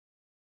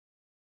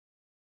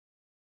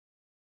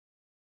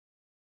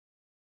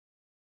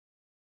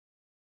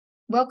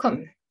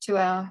welcome to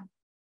our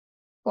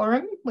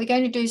forum. We're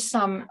going to do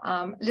some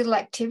little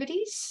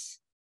activities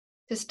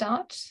to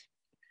start.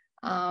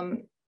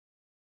 And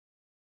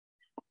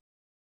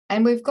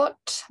we've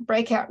got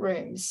breakout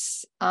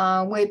rooms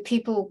where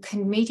people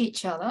can meet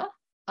each other,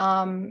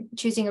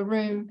 choosing a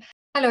room.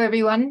 Hello,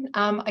 everyone.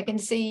 I can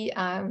see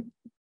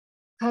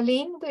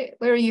Colleen,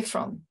 where are you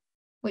from?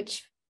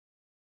 Which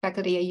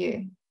faculty are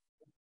you?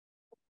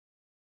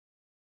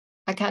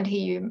 I can't hear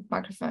you,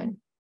 microphone.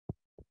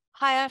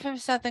 Hi, I'm from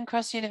Southern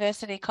Cross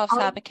University, Coffs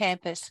Harbour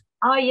campus.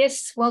 Oh,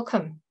 yes,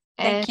 welcome.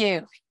 Thank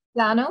you.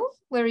 Dano,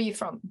 where are you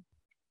from?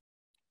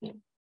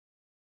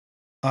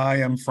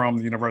 I am from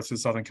the University of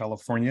Southern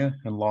California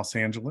in Los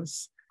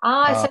Angeles.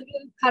 So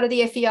you're part of the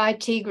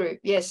FFYE group,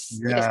 yes.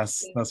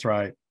 Yes, that's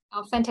right.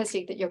 Oh,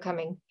 fantastic that you're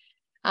coming.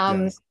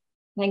 Yes.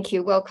 Thank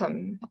you,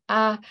 welcome.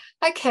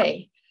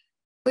 Okay,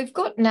 we've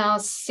got now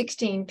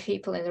 16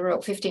 people in the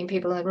room, 15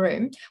 people in the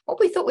room. What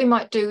we thought we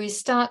might do is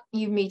start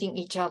you meeting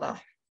each other.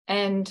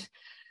 And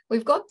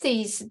we've got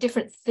these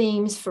different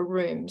themes for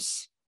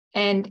rooms.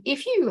 And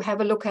if you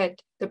have a look at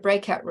the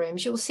breakout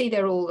rooms, you'll see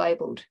they're all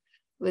labelled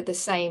with the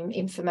same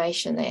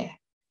information there,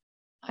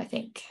 I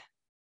think.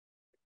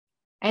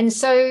 And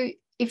so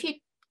if you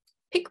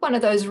pick one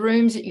of those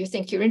rooms that you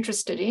think you're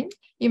interested in,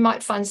 you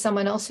might find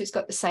someone else who's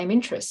got the same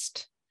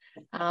interest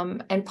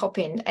and pop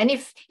in. And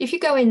if you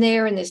go in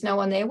there and there's no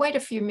one there, wait a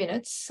few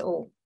minutes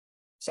or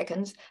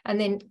seconds and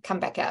then come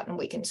back out and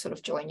we can sort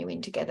of join you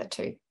in together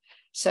too.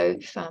 So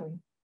if you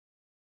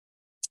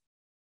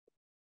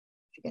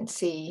can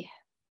see,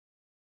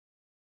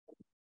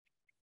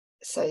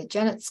 so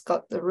Janet's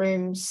got the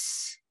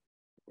rooms.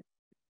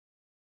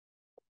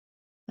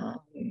 I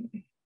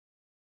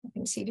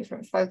can see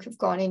different folk have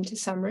gone into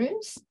some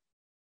rooms.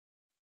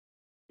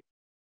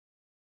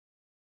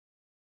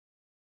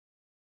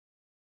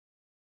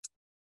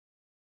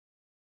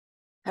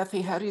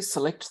 Kathy, how do you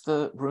select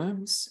the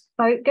rooms?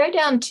 So go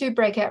down to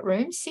breakout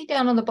rooms, see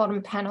down on the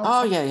bottom panel.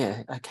 Oh,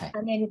 yeah, okay.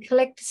 And then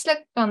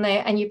select on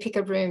there and you pick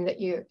a room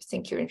that you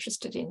think you're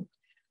interested in.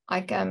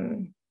 Like, back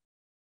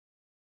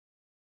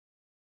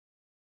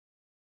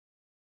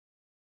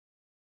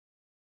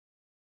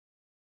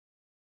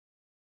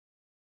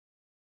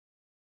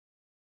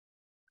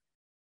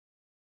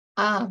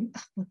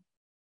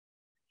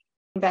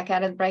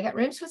out of the breakout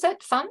rooms. Was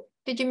that fun?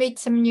 Did you meet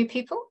some new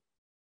people?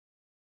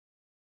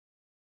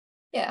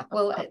 Yeah,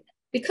 well,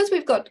 because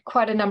we've got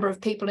quite a number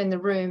of people in the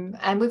room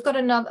and we've got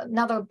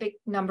another big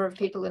number of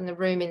people in the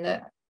room in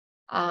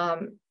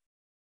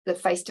the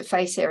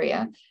face-to-face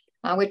area,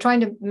 we're trying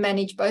to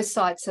manage both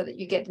sides so that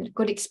you get a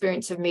good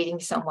experience of meeting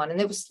someone.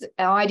 And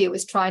our idea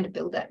was trying to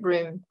build that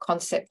room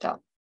concept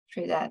up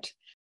through that.